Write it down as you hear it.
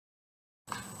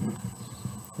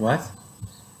What?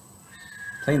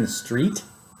 Play in the street?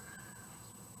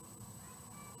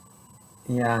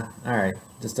 Yeah, alright.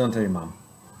 Just don't tell your mom.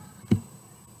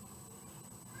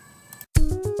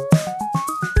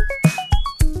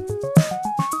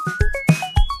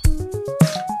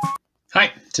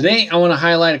 Hi, today I want to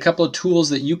highlight a couple of tools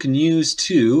that you can use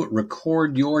to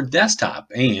record your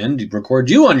desktop and record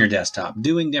you on your desktop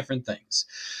doing different things.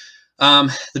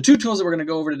 The two tools that we're going to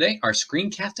go over today are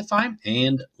Screencastify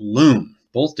and Loom.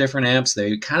 Both different apps.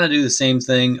 They kind of do the same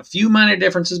thing. A few minor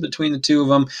differences between the two of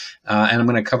them, and I'm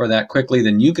going to cover that quickly.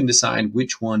 Then you can decide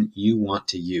which one you want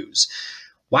to use.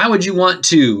 Why would you want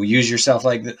to use yourself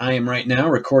like I am right now,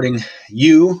 recording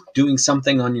you doing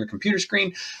something on your computer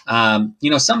screen?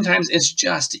 Sometimes it's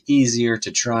just easier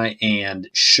to try and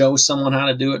show someone how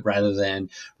to do it rather than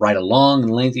write a long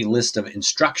and lengthy list of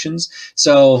instructions.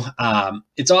 So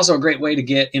it's also a great way to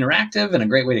get interactive and a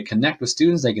great way to connect with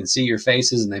students. They can see your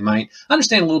faces and they might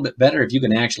understand a little bit better if you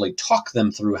can actually talk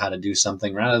them through how to do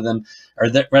something rather than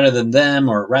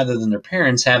their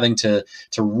parents having to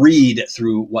read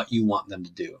through what you want them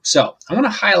to do. So I want to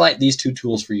highlight these two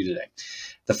tools for you today.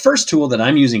 The first tool that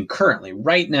I'm using currently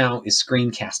right now is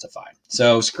Screencastify.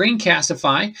 So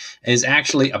Screencastify is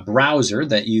actually a browser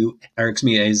that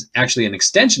is actually an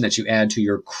extension that you add to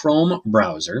your Chrome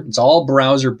browser. It's all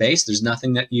browser based. There's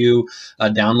nothing that you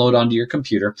download onto your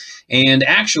computer. And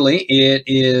actually it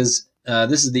is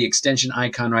this is the extension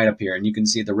icon right up here, and you can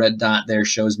see the red dot there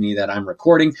shows me that I'm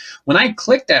recording. When I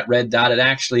click that red dot, it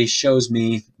actually shows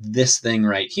me this thing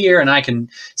right here, and I can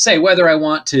say whether I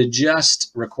want to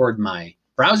just record my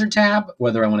browser tab,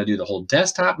 whether I want to do the whole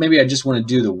desktop. Maybe I just want to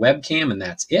do the webcam and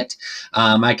that's it.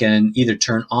 I can either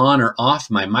turn on or off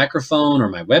my microphone or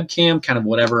my webcam, kind of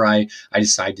whatever I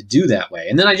decide to do that way.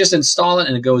 And then I just install it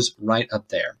and it goes right up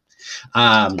there.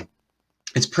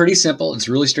 It's pretty simple. It's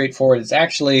really straightforward. It's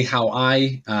actually how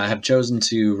I have chosen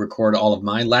to record all of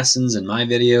my lessons and my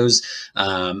videos.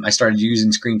 I started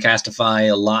using Screencastify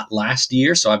a lot last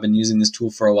year, so I've been using this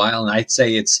tool for a while, and I'd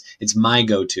say it's my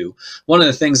go-to. One of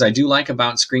the things I do like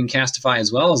about Screencastify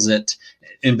as well is that,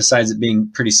 and besides it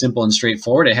being pretty simple and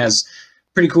straightforward, it has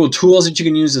pretty cool tools that you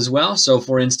can use as well. So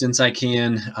for instance, I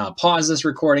can pause this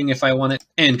recording if I want it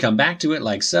and come back to it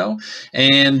like so.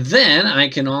 And then I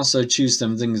can also choose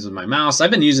some things with my mouse.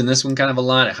 I've been using this one kind of a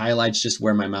lot. It highlights just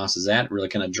where my mouse is at. It really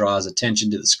kind of draws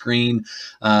attention to the screen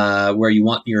where you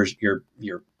want your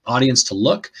audience to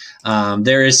look.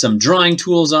 There is some drawing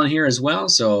tools on here as well.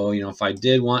 So, if I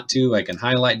did want to, I can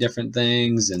highlight different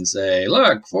things and say,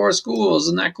 look, 4 schools,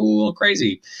 isn't that cool?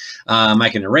 Crazy. I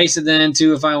can erase it then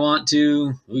too if I want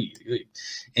to.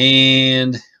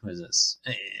 And what is this?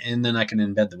 And then I can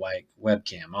embed the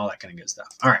webcam, all that kind of good stuff.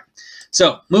 All right.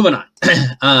 So moving on.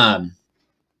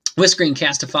 With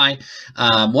Screencastify,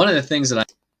 one of the things that I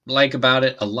like about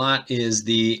it a lot is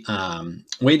the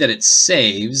way that it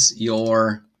saves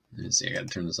your, let's see, I got to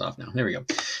turn this off now. There we go.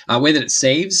 Way that it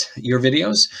saves your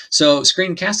videos. So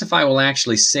Screencastify will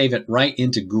actually save it right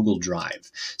into Google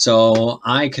Drive. So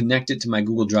I connect it to my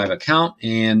Google Drive account,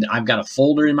 and I've got a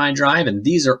folder in my drive, and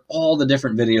these are all the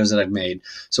different videos that I've made.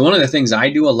 So one of the things I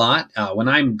do a lot when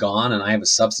I'm gone and I have a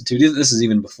substitute, this is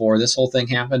even before this whole thing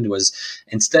happened, was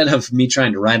instead of me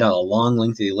trying to write out a long,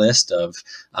 lengthy list of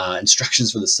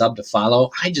instructions for the sub to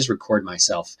follow, I just record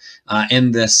myself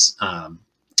in this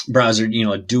browser,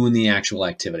 doing the actual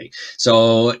activity.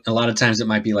 So a lot of times it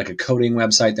might be like a coding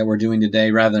website that we're doing today.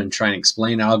 Rather than trying to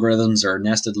explain algorithms or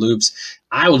nested loops,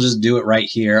 I will just do it right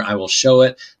here. I will show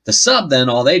it. The sub then,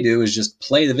 all they do is just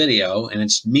play the video, and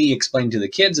it's me explaining to the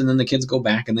kids, and then the kids go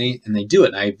back and they do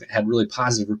it. And I've had really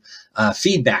positive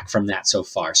feedback from that so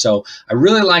far. So I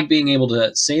really like being able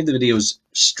to save the videos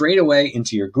straight away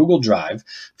into your Google Drive.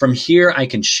 From here, I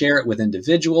can share it with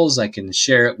individuals. I can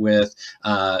share it with,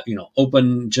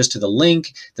 open just to the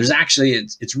link. There's actually,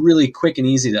 it's really quick and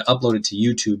easy to upload it to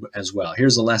YouTube as well.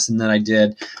 Here's a lesson that I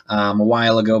did a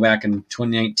while ago back in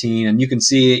 2019, and you can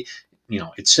see,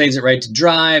 it saves it right to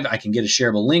Drive. I can get a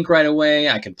shareable link right away.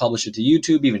 I can publish it to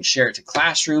YouTube, even share it to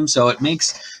Classroom. So it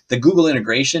makes the Google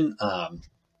integration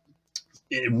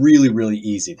really, really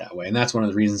easy that way. And that's one of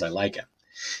the reasons I like it.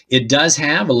 It does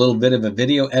have a little bit of a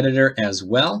video editor as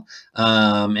well,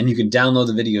 and you can download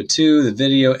the video too. The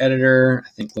video editor, I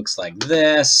think, looks like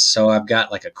this. So I've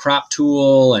got like a crop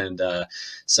tool and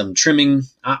some trimming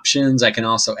options. I can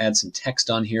also add some text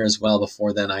on here as well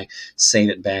before then I save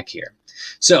it back here.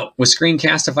 So with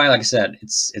Screencastify, like I said,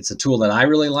 it's a tool that I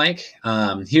really like.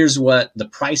 Here's what the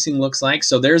pricing looks like.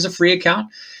 So there's a free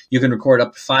account. You can record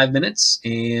up to 5 minutes,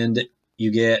 and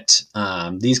you get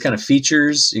these kind of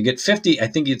features. You get 50, I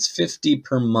think it's 50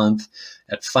 per month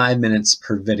at 5 minutes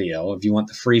per video. If you want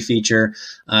the free feature,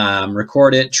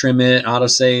 record it, trim it,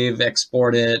 autosave,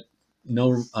 export it,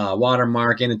 no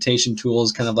watermark, annotation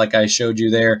tools, kind of like I showed you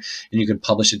there, and you can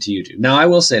publish it to YouTube. Now, I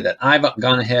will say that I've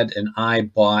gone ahead and I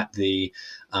bought the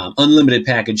unlimited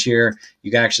package here.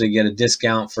 You can actually get a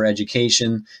discount for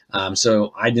education.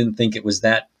 So I didn't think it was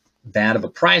that bad of a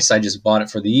price. I just bought it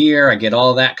for the year. I get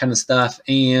all that kind of stuff,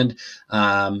 and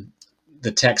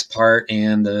the text part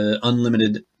and the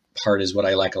unlimited part is what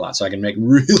I like a lot. So I can make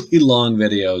really long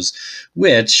videos,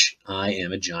 which I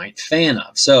am a giant fan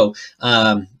of. So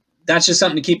that's just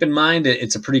something to keep in mind.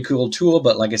 It's a pretty cool tool,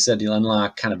 but like I said, you'll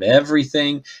unlock kind of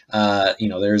everything. You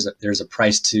know, there's a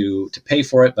price to pay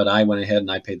for it, but I went ahead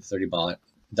and I paid the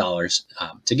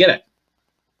 $30 to get it.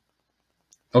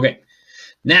 Okay,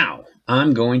 now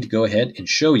I'm going to go ahead and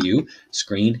show you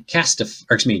Screencastify,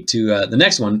 or excuse me, to the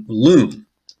next one, Loom.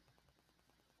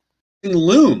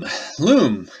 Loom,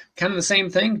 kind of the same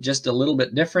thing, just a little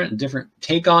bit different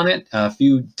take on it, a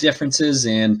few differences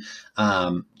in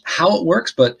how it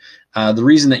works, but the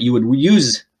reason that you would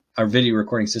use our video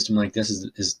recording system like this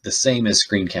is the same as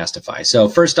Screencastify. So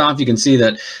first off, you can see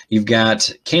that you've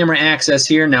got camera access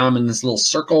here. Now I'm in this little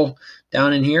circle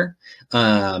down in here.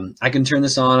 I can turn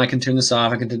this on, I can turn this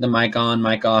off, I can turn the mic on,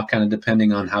 mic off, kind of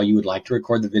depending on how you would like to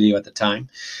record the video at the time.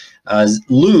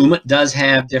 Loom does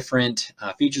have different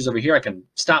features over here. I can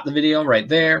stop the video right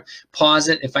there, pause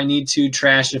it if I need to,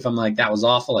 trash it if I'm like, that was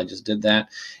awful, I just did that.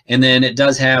 And then it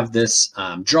does have this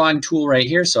drawing tool right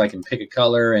here, so I can pick a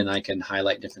color and I can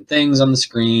highlight different things on the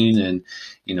screen and,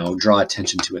 you know, draw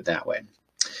attention to it that way.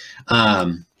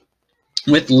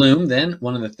 With Loom, then,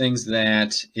 one of the things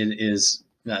that it is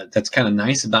that's kind of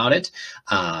nice about it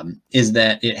is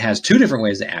that it has two different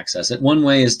ways to access it. One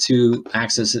way is to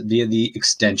access it via the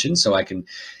extension, so I can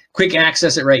quick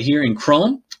access it right here in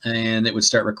Chrome, and it would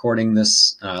start recording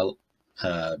this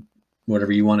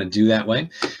whatever you want to do that way.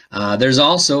 There's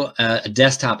also a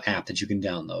desktop app that you can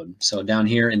download. So down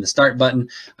here in the Start button,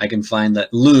 I can find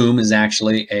that Loom is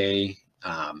actually a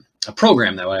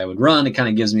program that I would run. It kind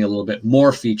of gives me a little bit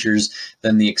more features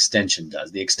than the extension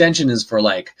does. The extension is for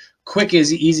like quick,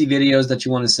 easy videos that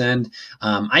you want to send.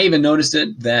 I even noticed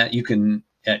it that you can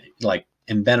like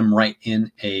embed them right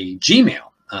in a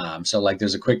Gmail. So like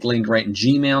there's a quick link right in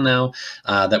Gmail now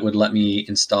that would let me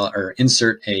install or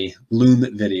insert a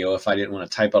Loom video if I didn't want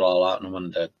to type it all out and I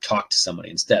wanted to talk to somebody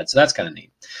instead. So that's kind of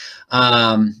neat.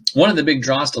 One of the big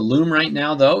draws to Loom right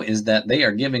now, though, is that they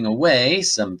are giving away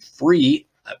some free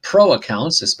pro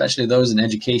accounts, especially those in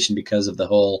education because of the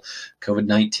whole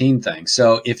COVID-19 thing.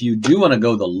 So if you do want to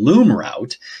go the Loom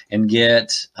route and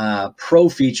get pro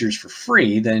features for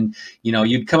free, then, you know,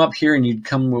 you'd come up here and you'd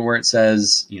come where it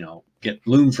says, you know, get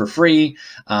Loom for free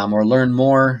or learn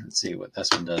more. Let's see what this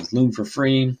one does. Loom for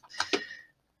free.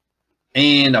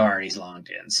 And already logged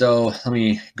in. So let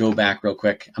me go back real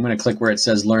quick. I'm going to click where it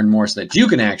says learn more so that you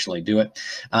can actually do it.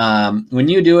 When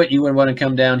you do it, you would want to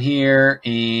come down here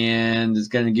and it's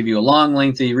going to give you a long,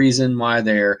 lengthy reason why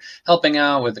they're helping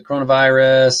out with the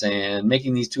coronavirus and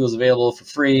making these tools available for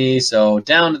free. So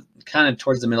down kind of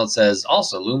towards the middle, it says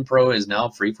also Loom Pro is now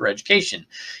free for education.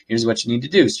 Here's what you need to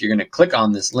do. So you're going to click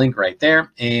on this link right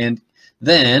there, and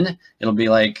then it'll be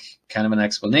like kind of an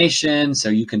explanation, so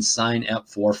you can sign up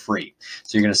for free.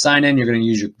 So you're going to sign in, you're going to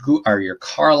use your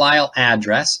Carlisle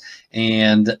address,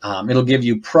 and it'll give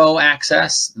you pro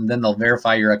access, and then they'll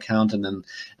verify your account, and then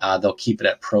they'll keep it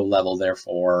at pro level there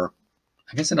for,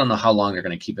 I guess I don't know how long they're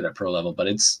going to keep it at pro level, but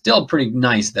it's still pretty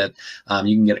nice that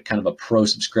you can get kind of a pro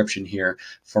subscription here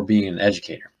for being an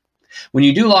educator. When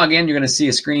you do log in, you're going to see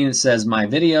a screen that says My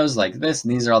Videos like this,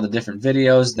 and these are all the different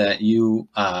videos that you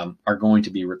are going to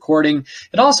be recording.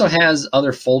 It also has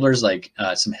other folders like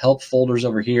some help folders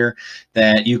over here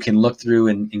that you can look through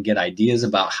and get ideas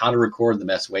about how to record, the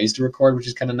best ways to record, which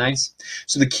is kind of nice.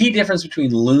 So the key difference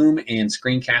between Loom and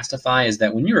Screencastify is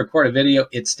that when you record a video,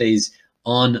 it stays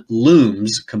on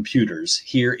Loom's computers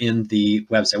here in the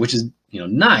website, which is, you know,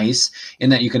 nice in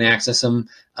that you can access them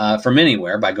from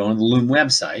anywhere by going to the Loom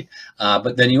website.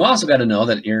 But then you also got to know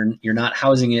that you're not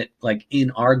housing it like in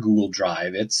our Google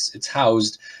Drive. It's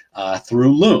housed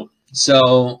through Loom.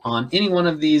 So on any one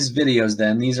of these videos,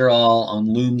 then these are all on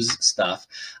Loom's stuff.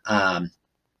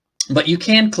 But you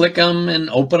can click them and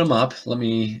open them up. Let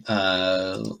me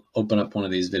open up one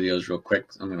of these videos real quick.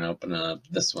 I'm going to open up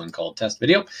this one called Test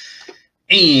Video.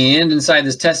 And inside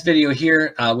this test video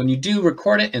here, when you do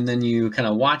record it and then you kind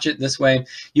of watch it this way,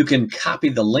 you can copy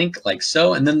the link like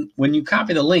so. And then when you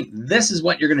copy the link, this is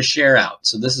what you're going to share out.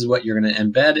 So this is what you're going to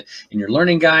embed in your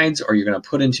learning guides, or you're going to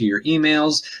put into your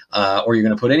emails, or you're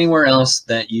going to put anywhere else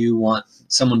that you want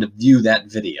someone to view that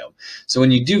video. So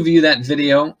when you do view that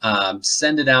video,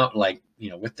 send it out like,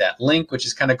 with that link, which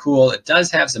is kind of cool. It does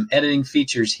have some editing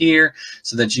features here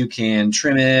so that you can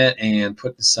trim it and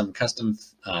put some custom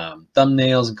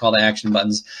thumbnails and call to action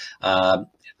buttons.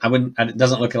 It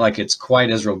doesn't look like it's quite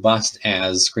as robust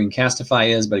as Screencastify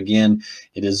is, but again,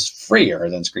 it is freer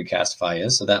than Screencastify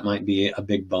is, so that might be a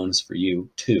big bonus for you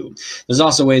too. There's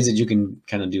also ways that you can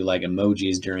kind of do like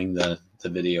emojis during the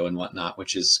video and whatnot,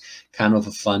 which is kind of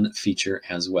a fun feature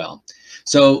as well.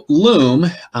 So Loom,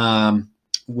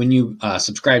 when you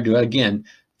subscribe to it, again,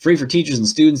 free for teachers and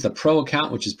students, the Pro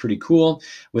account, which is pretty cool.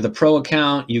 With a Pro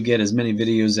account, you get as many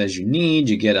videos as you need.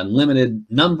 You get unlimited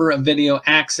number of video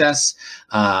access.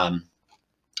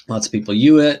 Lots of people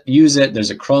use it. There's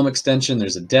a Chrome extension.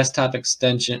 There's a desktop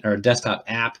extension or a desktop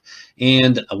app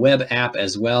and a web app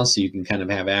as well. So you can kind of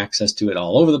have access to it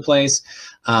all over the place.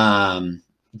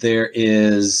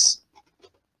 There's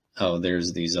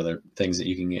these other things that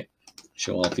you can get.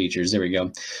 Show all features. There we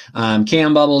go.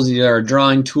 Cam bubbles, these are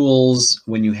drawing tools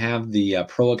when you have the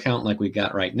Pro account like we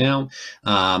got right now.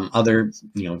 Other,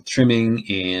 trimming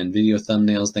and video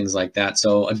thumbnails, things like that.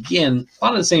 So again, a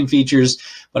lot of the same features,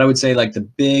 but I would say like the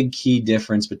big key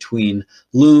difference between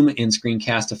Loom and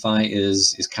Screencastify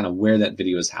is kind of where that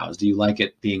video is housed. Do you like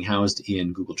it being housed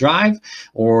in Google Drive,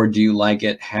 or do you like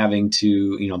it having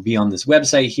to, be on this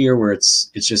website here where it's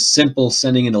just simple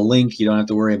sending it a link? You don't have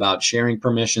to worry about sharing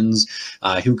permissions.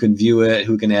 Who can view it,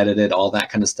 who can edit it, all that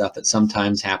kind of stuff that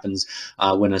sometimes happens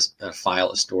when a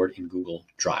file is stored in Google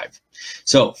Drive.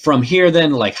 So from here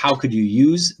then, like how could you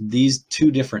use these two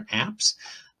different apps?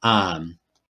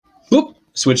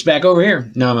 Switch back over here.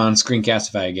 Now I'm on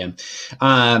Screencastify again.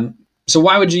 So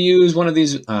why would you use one of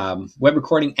these web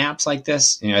recording apps like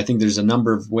this? I think there's a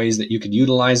number of ways that you could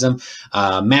utilize them.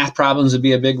 Math problems would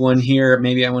be a big one here.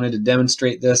 Maybe I wanted to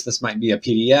demonstrate this. This might be a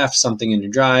PDF, something in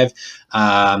your drive.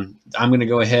 I'm going to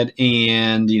go ahead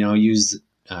and use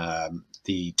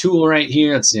the tool right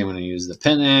here. Let's see, I'm going to use the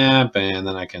pen app, and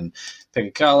then I can pick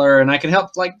a color, and I can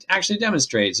help actually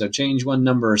demonstrate. So change one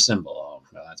number or symbol. Oh,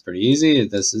 well, that's pretty easy.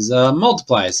 This is a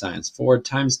multiply sign. 4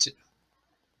 times 2.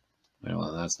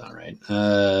 Well, that's not right.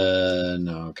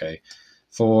 No, okay.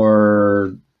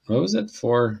 What was it?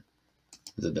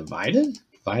 Is it divided?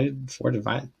 4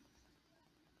 divided?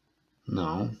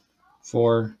 No.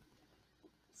 4,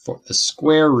 the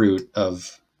square root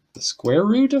of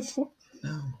 4?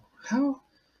 No. How?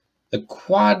 The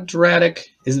quadratic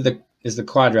is the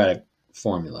quadratic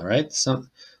formula, right?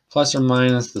 Some plus or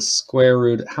minus the square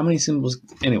root. How many symbols?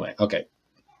 Anyway, okay.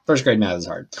 First grade math is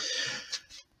hard.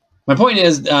 My point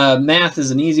is, math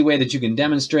is an easy way that you can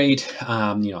demonstrate,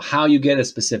 how you get a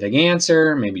specific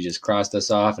answer. Maybe just cross this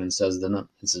off and it says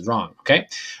this is wrong. Okay.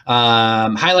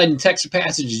 Highlighting text or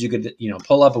passages, you could,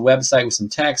 pull up a website with some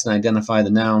text and identify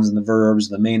the nouns and the verbs,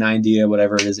 the main idea,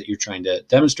 whatever it is that you're trying to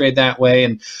demonstrate that way.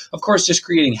 And of course, just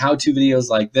creating how-to videos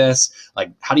like this,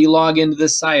 like how do you log into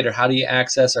this site, or how do you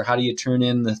access, or how do you turn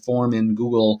in the form in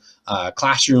Google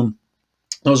Classroom.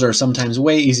 Those are sometimes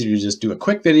way easier to just do a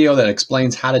quick video that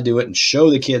explains how to do it and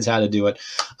show the kids how to do it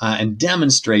and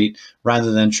demonstrate,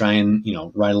 rather than try and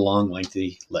write a long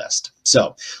lengthy list.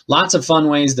 So lots of fun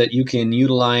ways that you can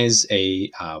utilize a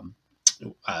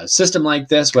system like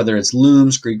this, whether it's Loom,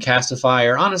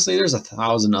 Screencastify, or honestly, there's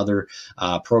 1,000 other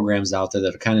programs out there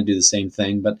that kind of do the same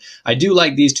thing. But I do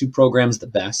like these two programs the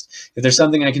best. If there's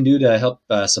something I can do to help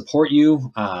support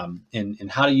you in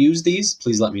how to use these,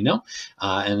 please let me know.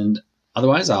 And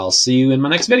otherwise, I'll see you in my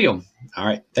next video. All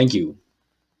right. Thank you.